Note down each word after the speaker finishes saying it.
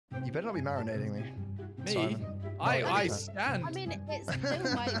You better not be marinating me. Me? Simon. I stand. I mean, it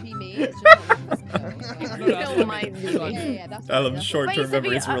still might be me. It's just not with this girl. No, Still might be me. Yeah, that's fine. Ellum's short-term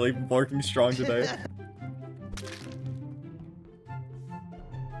memory is really working strong today.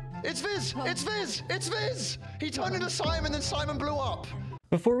 It's Viz! It's Viz! It's Viz! He turned into Simon, then Simon blew up.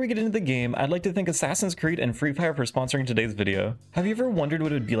 Before we get into the game, I'd like to thank Assassin's Creed and Free Fire for sponsoring today's video. Have you ever wondered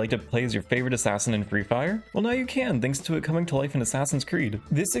what it would be like to play as your favorite assassin in Free Fire? Well, now you can, thanks to it coming to life in Assassin's Creed.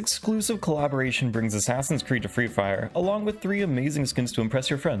 This exclusive collaboration brings Assassin's Creed to Free Fire, along with 3 amazing skins to impress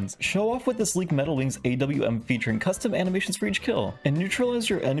your friends. Show off with the sleek Metal Wings AWM featuring custom animations for each kill, and neutralize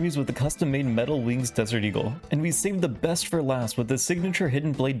your enemies with the custom-made Metal Wings Desert Eagle. And we saved the best for last with the signature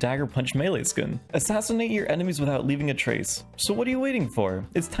Hidden Blade Dagger Punch melee skin. Assassinate your enemies without leaving a trace. So what are you waiting for?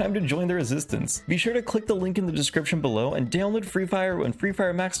 It's time to join the resistance. Be sure to click the link in the description below and download Free Fire and Free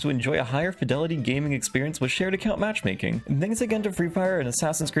Fire Max to enjoy a higher fidelity gaming experience with shared account matchmaking. And thanks again to Free Fire and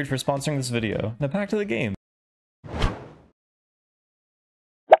Assassin's Creed for sponsoring this video. Now back to the game.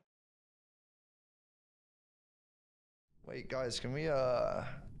 Wait, guys, can we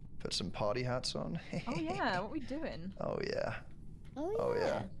put some party hats on? Oh yeah, what are we doing? Oh yeah. Oh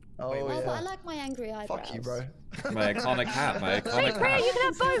yeah. Oh Wait, yeah. I like my angry eyebrows. Fuck you, bro. My iconic hat, my iconic Wait, Freya, you can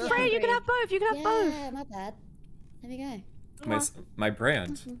have both. Freya, you can have both. You can have both. Yeah, my bad. There we go. My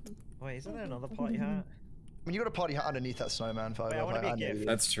brand. Wait, isn't there another party hat? I mean, you got a party hat underneath that snowman, Five. Wait, I wanna be a gift.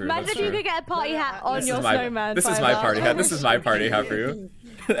 That's true. Imagine That's if you true. could get a party hat on your snowman. This is my party hat. This is my party hat for you.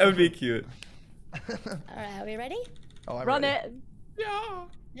 That would be cute. Alright, are we ready? Oh, I'm Run ready. it. Yeah.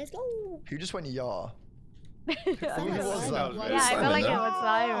 Let's go. Who just went yah? Who was that? Yeah, I feel like it was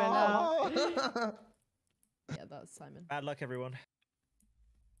Simon. Yeah, that was Simon. Bad luck, everyone.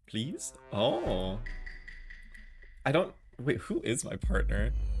 Please? Oh. I don't... Wait, who is my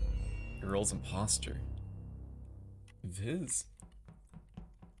partner? Girl's imposter. Viz.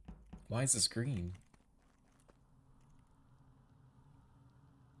 Why is this green?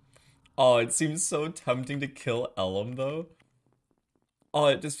 Oh, it seems so tempting to kill Ellum, though. Oh,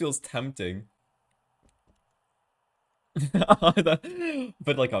 it just feels tempting.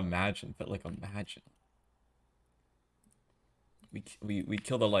 But like imagine. We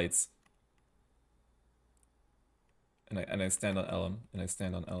kill the lights. And I stand on Ellum, and I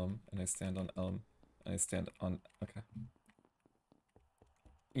stand on Ellum, and I stand on Ellum, and I stand on... Okay.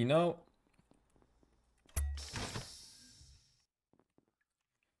 You know...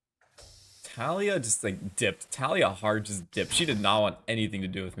 Talia just like dipped. Talia hard just dipped. She did not want anything to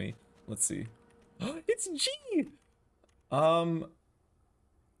do with me. Let's see. It's G! Okay,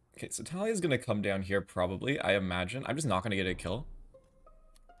 so Talia's gonna come down here probably, I imagine. I'm just not gonna get a kill.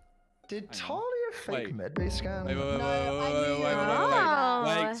 Did Talia fake Wait. medbay scan?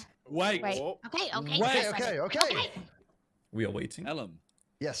 Wait. Okay. We are waiting. Ellum,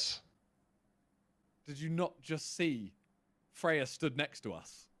 Yes. did you not just see Freya stood next to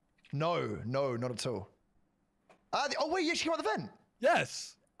us? No, not at all. Oh wait, yeah, she came out the vent.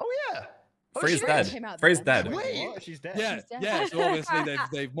 Yes. Oh yeah. Oh, Frey's she dead. came out Frey's the dead. vent. Wait. What? She's dead. Yeah. She's dead. Yeah. So obviously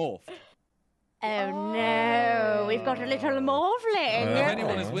they've morphed. Oh no, we've got a little morphling. If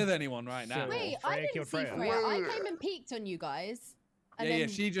anyone is with anyone right now. Wait, I Freya didn't killed see Freya. Freya. I came and peeked on you guys. And Yeah, then...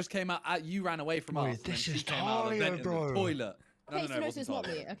 she just came out. You ran away from Wait, us. this and is she came out of the Talia, vent in bro. the toilet. Okay, No, so it it's wasn't not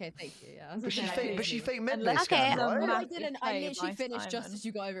Talia. me. Okay, thank you. Yeah, I was But she gonna fake. say- But she fake medbay Unless scan, it's right? No, I Massive didn't. I play literally by finished just Simon. as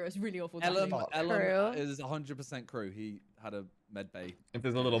you got over. It was really awful. Ellum Crew. is 100% crew. He had a med bay. If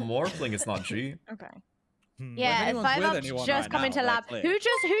there's a little morphling, it's not G. Okay. If Yeah, anyone's Five with Up's anyone just right come now, into they're lab. clear. Who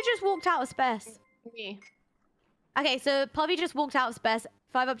just walked out of space? Me. Okay, so Puffy just walked out of space.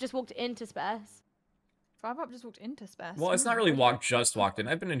 5 Up just walked into space. 5 Up just walked into space. Well, it's not really just walked in.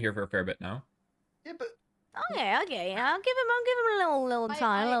 I've been in here for a fair bit now. Yeah, but Okay, I'll give him a little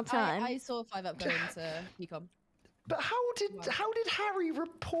time, I saw 5 Up go into Ecom. But how did Harrie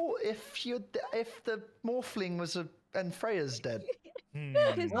report if the morphling was and Freya's dead?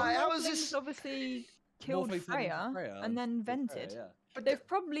 Because Right, how is Morphlings this- obviously killed Morphlings Freya, Freya and then killed vented. Freya, yeah. But they've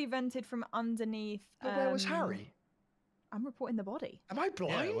probably vented from underneath. But where was Harrie? I'm reporting the body. Am I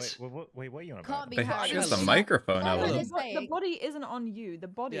blind? Wait, what are you on about? Can't be They Harrie. she has the microphone, Ellum. Ellum. This way. The body isn't on you. The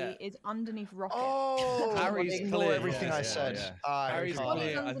body Yeah. is underneath Rocket. Oh, Harry's ignore clear. everything Yeah, I yeah, said. yeah. Harry's Okay. Body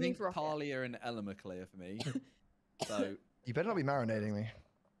clear. I underneath think Rocket. Talia and Ellum are clear for me. So You better not be marinating me.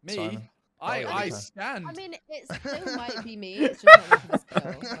 me, Simon. I okay. stand. I mean, it still might be me. It's just not with this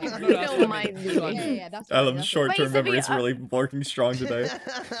girl. No, that's Still might be. fine. Yeah, that's fine, Ellum's that's short-term Wait, so memory we- is really working strong today.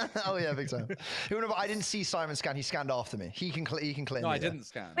 Oh yeah, big time. I didn't see Simon scan. He scanned after me. He can claim No, me I there. didn't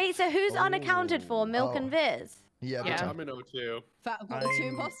scan. Wait, so who's unaccounted for? Milk Oh. and Viz? Yeah, big Yeah, time. I'm in O2. Fat, I've got the 2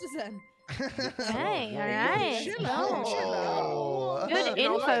 imposters then. Hey, alright. Chill out. Good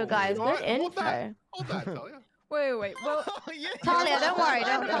info, guys. Good info. Hold that, Talia. Wait. Well, Talia, don't worry.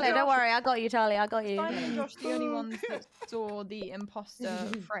 Talia, don't worry. I got you, Talia. I got you. Simon and Josh the only ones that saw the imposter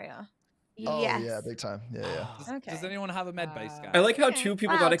Freya. Oh, Yes. yeah, big time. Yeah. Does anyone have a med base guy? I like how two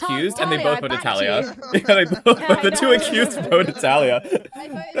people Wow, got accused and they Talia, both I voted backed Talia. you. Yeah, they both, the two accused voted Talia. I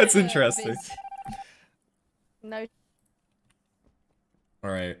voted That's for her, interesting. Viz. No.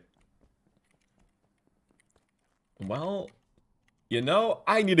 All right. Well, you know,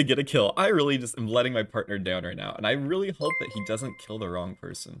 I need to get a kill. I really just am letting my partner down right now, and I really hope that he doesn't kill the wrong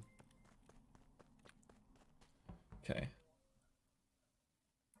person. Okay.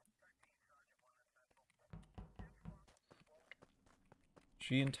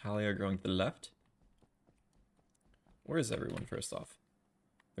 She and Talia are going to the left. Where is everyone, first off?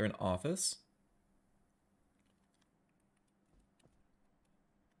 They're in office.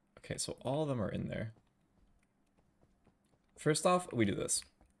 Okay, so all of them are in there. First off, we do this.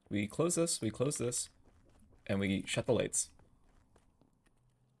 We close this, and we shut the lights.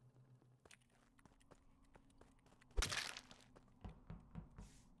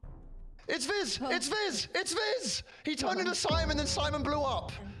 It's Viz! It's Viz! It's Viz! He turned into Simon, then Simon blew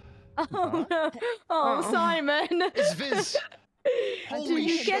up. Oh no! Oh, Simon! It's Viz. Holy Did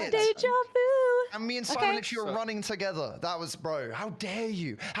you shit! get deja vu? And me and Simon literally were running together. That was, bro. How dare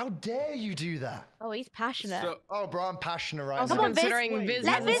you? How dare you do that? Oh, he's passionate. So, Oh, bro, I'm passionate right Come now. on, Viz. Considering Viz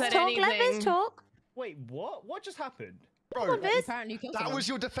Let hasn't Viz said talk. anything. Let Viz talk. Wait, what? What just happened? Bro, Come on, Viz. Apparently you killed that someone. was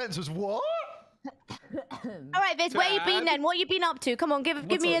your defense. Was what? All right, Viz. Where you been then? What you been up to? Come on, give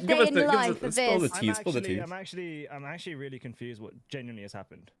me a Give day us in the- the give us life the- of spill the Viz. tea, spill the tea. I'm actually really confused what genuinely has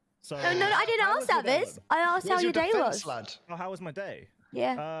happened. So, Oh, no, I didn't how ask was that, your day Viz. then? I asked how Where's your day defense, was. lad? Oh, how was my day?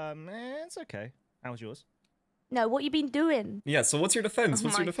 Yeah. It's okay. How was yours? No, what you been doing? Yeah, so what's your defense? Oh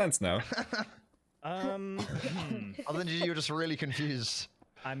What's your my- defense now? Other than you were just really confused.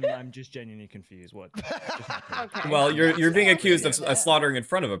 I'm just genuinely confused. What just happened? Okay. Well, you're being accused of slaughtering in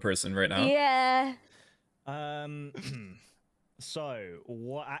front of a person right now. Yeah. So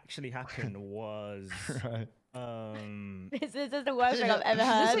what actually happened was Right. This is the worst thing I've ever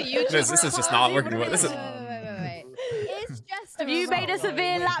heard. This is just not working well. This is. Wait. It's just Have you made a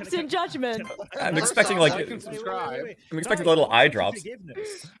severe lapse in judgment? I'm expecting like like and subscribe. I'm expecting little eye drops.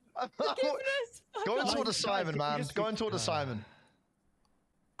 Forgiveness. Go and talk to Simon, man. Go and talk to Simon.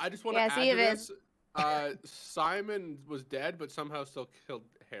 I just want Yeah, to see add you, to this. Simon was dead, but somehow still killed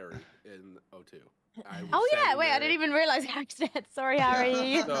Harrie in O2. I was Oh yeah, standing wait, I there. didn't even realize Harry's dead. Sorry,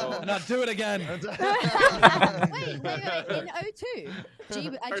 Harry. So, No, do it again. Wait. In O2?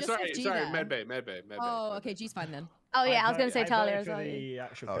 G, I or just sorry, said G sorry, there. medbay. Oh, okay, G's fine then. Oh yeah, I was gonna say voted Talia as for well. the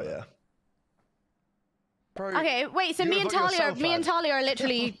actual Oh killer. yeah. Bro, Okay, wait. So You me and vote Talia, yourself, me and lad. Talia are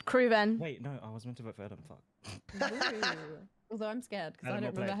literally crew then. Wait, no, I was meant to vote for Ellum. Fuck. Ooh. Although I'm scared because I Adam,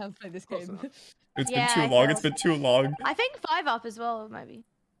 don't we'll remember how to play this Close game. enough. It's Yeah, been I too long. saw. It's been too long. I think 5 up as well, maybe.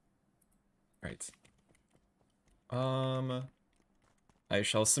 Right. I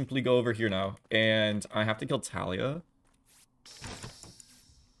shall simply go over here now, and I have to kill Talia.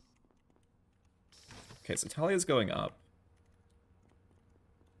 Okay, so Talia's going up.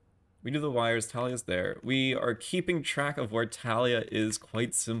 We do the wires, Talia's there. We are keeping track of where Talia is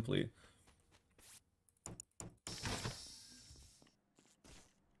quite simply.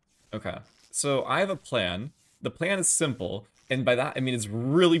 Okay, so I have a plan. The plan is simple, and by that I mean it's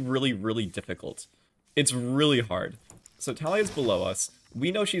really, really, really difficult. It's really hard. So Talia's below us.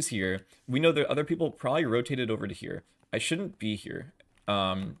 We know she's here. We know that other people probably rotated over to here. I shouldn't be here.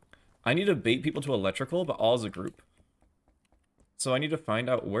 I need to bait people to electrical, but all as a group. So I need to find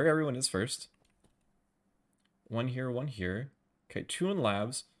out where everyone is first. One here, one here. Okay, 2 in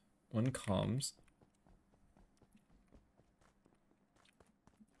labs, 1 comms.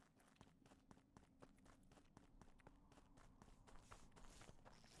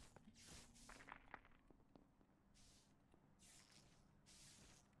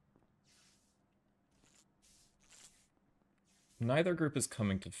 Neither group is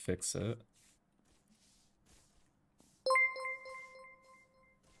coming to fix it.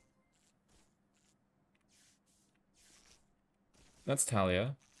 That's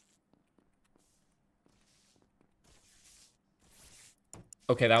Talia.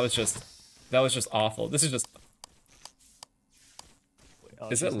 Okay, that was just awful. This is just...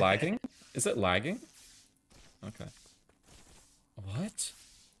 Is it lagging? Is it lagging? Okay. What?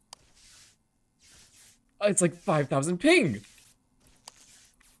 Oh, it's like 5,000 ping!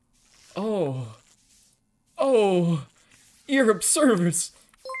 Oh. Oh. Europe servers.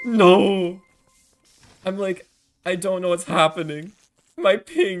 No. I'm like, I don't know what's happening. My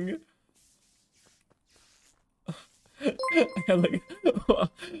ping. I'm like,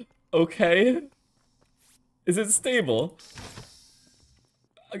 okay. Is it stable?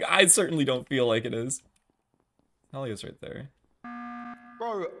 Like, I certainly don't feel like it is. Talia's right there.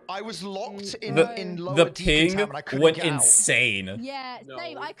 Bro, I was locked in lower The decontam ping and I couldn't went get out. Yeah, insane.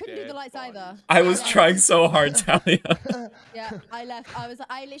 same. I couldn't do the lights either. I was trying so hard, Talia. Yeah, I left.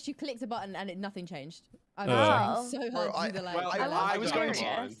 I literally clicked a button and nothing changed. I was Oh. trying so Bro, hard to do the lights. I was going to.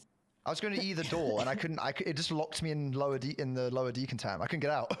 fine. I was going to either door, and I couldn't. It just locked me in the lower decontam. I couldn't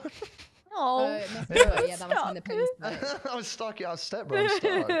get out. Oh, Oh, it must be good. Yeah, that must have been the ping. I was stuck. I was stuck, bro. I was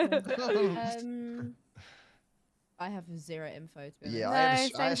stuck. I have zero info to be honest. Yeah, No, I same,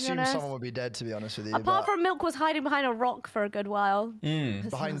 to be assumed honest. someone would be dead, to be honest with you. Apart but from Milk was hiding behind a rock for a good while. Mm.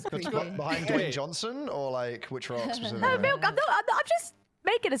 behind Sounds creepy. behind Dwayne Johnson, or like which rock specifically? No, Milk, I'm just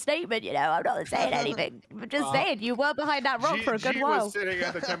making a statement, you know. I'm not saying anything. I'm just saying you were behind that rock for a good G while. was sitting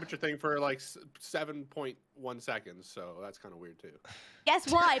at the temperature thing for like 7.1 seconds, so that's kind of weird too.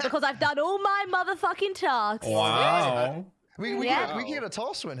 Guess why? Because I've done all my motherfucking tasks. Wow. We Yeah. can get a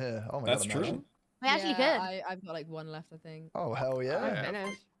toss win here. Oh my That's god, true. imagine. We actually could. I've got like one left, I think. Oh hell yeah! Yeah.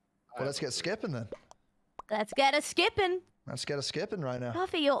 Well, let's get skipping then. Let's get a skipping. Let's get a skipping right now.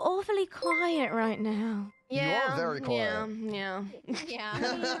 Puffy, you're awfully quiet right now. You are very quiet. Yeah.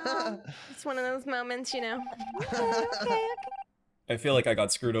 Yeah. It's one of those moments, you know. Okay. I feel like I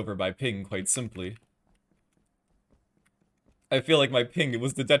got screwed over by ping, quite simply. I feel like my ping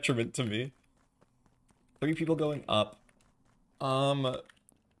was the detriment to me. 3 people going up.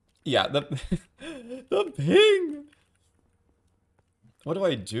 Yeah, the the ping. What do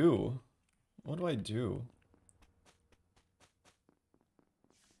I do? What do I do?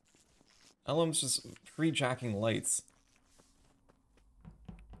 Ellum's just free-jacking lights.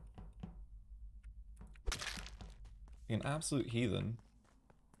 An absolute heathen.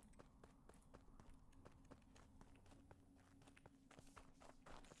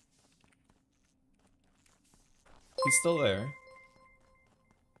 He's still there.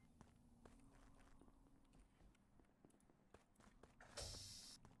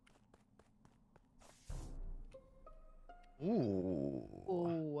 Ooh.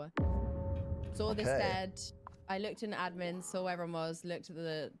 Ooh. Saw this Okay. dead. I looked in admin, saw where everyone was, looked at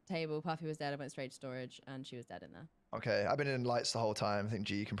the table. Puffy was dead. I went straight to storage, and she was dead in there. Okay, I've been in lights the whole time. I think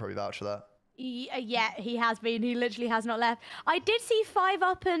G can probably vouch for that. Yeah, he has been. He literally has not left. I did see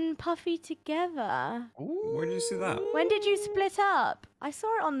 5UP and Puffy together. Where did you see that? When did you split up? I saw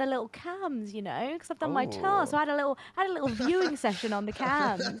it on the little cams, you know, because I've done my task. So I had a little viewing session on the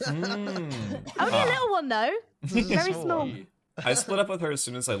cams. Mm. Only a little one though, very small. I split up with her as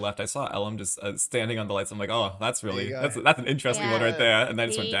soon as I left. I saw Ellum just standing on the lights. I'm like, oh, that's really There you that's an interesting one right there. And then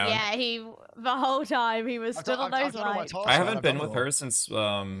it just went down. Yeah, the whole time he was stood on those lights. I haven't been with her since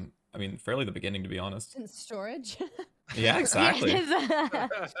I mean, fairly the beginning, to be honest. In storage. Yeah, exactly.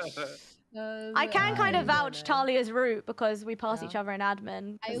 I can kind of vouch Talia's route because we pass each other in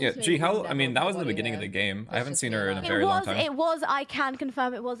admin. Yeah, gee, how? I mean, that was in the beginning of the game. I haven't seen her in a very long time. It was. I can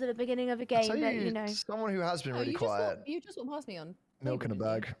confirm it was at the beginning of the game, but you know. Someone who has been really quiet. You just walked past me on Milk in a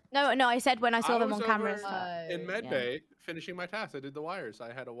bag. No, I said when I saw them was on camera. over in Medbay, finishing my task. I did the wires.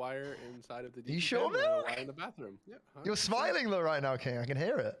 I had a wire inside of the. You sure, and a Milk? wire in the bathroom. Yeah, You're smiling though right now, King. I can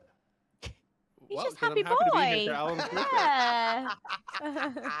hear it. He's just 'cause happy I'm happy to be boy. here for Ellum's birthday. Yeah.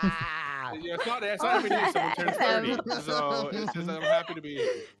 Yeah, it's not every day someone turns 30, so it's just that I'm happy to be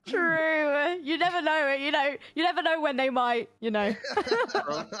here. True. You never know it. You never know when they might. You know.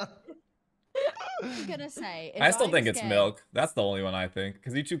 I'm gonna say. I still think it's Milk. That's the only one I think,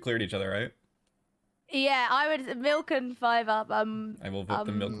 because you two cleared each other, right? Yeah, I would Milk and 5UP. I will vote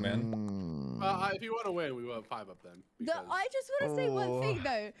the Milkman. If you want to win, we will have 5UP then. I just want to say one thing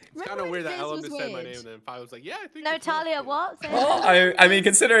though. It's kind of weird that Ellum just said my name and then 5 was like, yeah, I think. No, it's Talia, Milk. what? Say Well, that. I mean,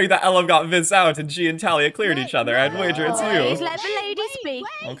 considering that Ellum got Vince out and G and Talia cleared each other, I'd wager it's Please you. let the lady speak.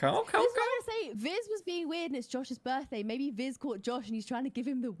 Okay. I just want to say, Viz was being weird and it's Josh's birthday. Maybe Viz caught Josh and he's trying to give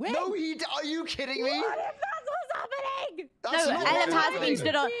him the win. No, are you kidding me? What if that's what's happening? That's No, not Ellum what's has happening. been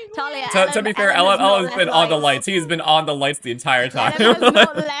stood on. Talia. To be fair, Ellum's been on the lights. He's been on the lights the entire time. Ellum has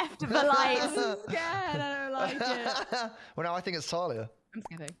not left the lights. I'm scared. I don't like it. Well, now I think it's Talia. I'm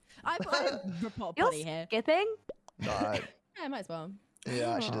skipping. I report You're buddy here. skipping? Alright. Yeah, I might as well.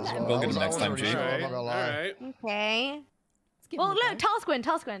 Yeah, she does. We'll well. get him I next wasn't time, really G. sure, I'm Alright, not gonna lie. alright. Okay. Skip Well, me, look, bro.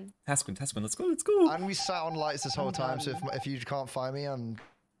 Taskwin. Taskwin, let's go. And we sat on lights this whole time, so if you can't find me, I'm...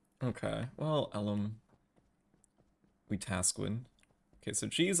 Okay, well, Ellum. We Taskwin. Okay, so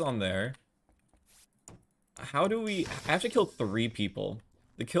G's on there. How do we... I have to kill 3 people.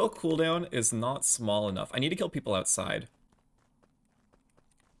 The kill cooldown is not small enough. I need to kill people outside.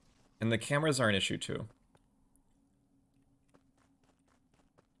 And the cameras are an issue too.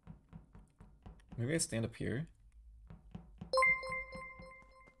 Maybe I stand up here.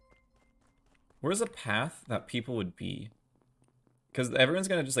 Where's a path that people would be? Because everyone's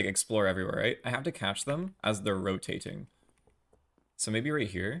gonna just like explore everywhere, right? I have to catch them as they're rotating. So maybe right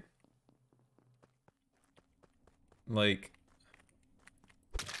here. Like,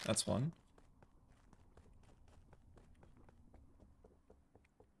 that's one.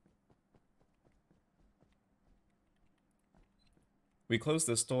 We close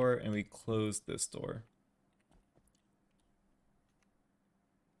this door and we close this door.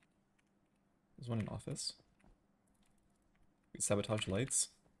 There's one in office. We sabotage lights.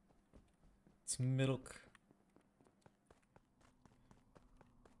 It's milk.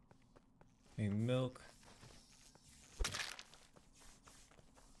 Hey, milk.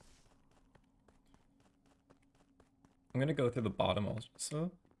 I'm gonna go through the bottom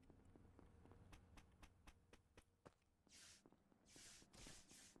also.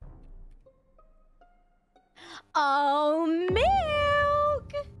 Oh,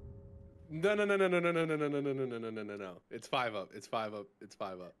 milk! No. It's 5 up. It's 5 up. It's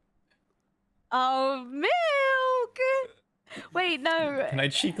 5 up. Oh, milk! Wait, no. Can I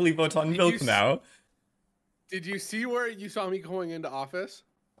cheekily vote on milk now? Did you see where you saw me going into office?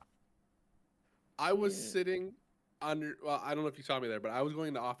 I was sitting under. Well, I don't know if you saw me there, but I was going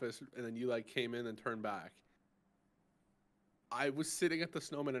into office, and then you like came in and turned back. I was sitting at the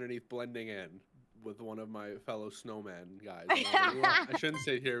snowman underneath, blending in with one of my fellow snowman guys. I shouldn't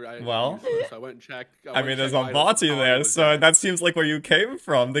sit here. So I went and checked. I mean, there's a body there, so that seems like where you came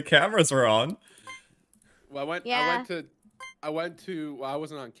from. The cameras were on. Well, I went to. Well, I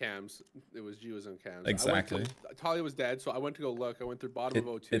wasn't on cams. It was G was on cams. Exactly. Talia was dead, so I went to go look. I went through bottom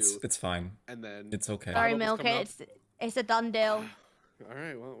of O2. It's fine. And then it's okay. Sorry, milk. It's a done deal. All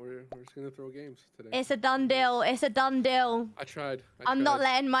right, well, we're just gonna throw games today. It's a done deal. It's a done deal. I tried. I'm not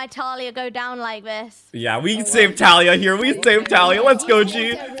letting my Talia go down like this. Yeah, we saved Talia here. We saved Talia. Let's go,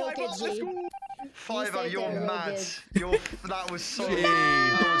 G. 5 up. You're mad. That was so.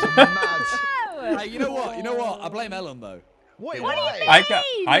 That was mad. Hey, you know what? You know what? I blame Ellum though. Wait, what do you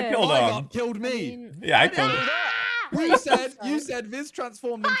mean? I killed him. got killed me. Yeah, I killed him. You said Viz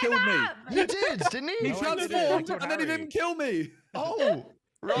transformed and killed me. He did, didn't he? He transformed and then he didn't kill me. Oh,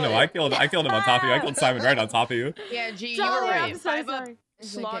 right. No, I killed him on top of you. I killed Simon right on top of you. Yeah, G, you were right. I'm so sorry.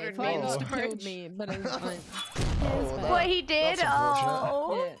 Slaughtered me and killed me, but it was fine. What he did?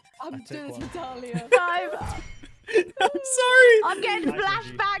 Oh. Yeah. I'm doing this with Talia. I'm sorry. I'm getting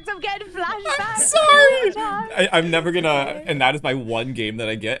flashbacks. I'm I'm sorry. I'm never gonna. And that is my one game that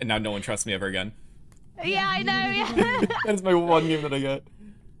I get, and now no one trusts me ever again. Yeah, I know. Yeah. That is my one game that I get.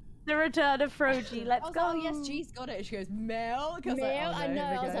 The return of Froji. Let's go. Oh yes, G's got it. She goes milk. I know.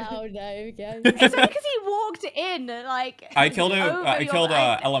 I was like, oh no, here we go. It's only because he walked in, like. I killed him. I killed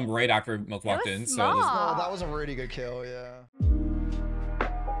Ellum right after Milk walked in. Smart. So it was... Oh, that was a really good kill. Yeah.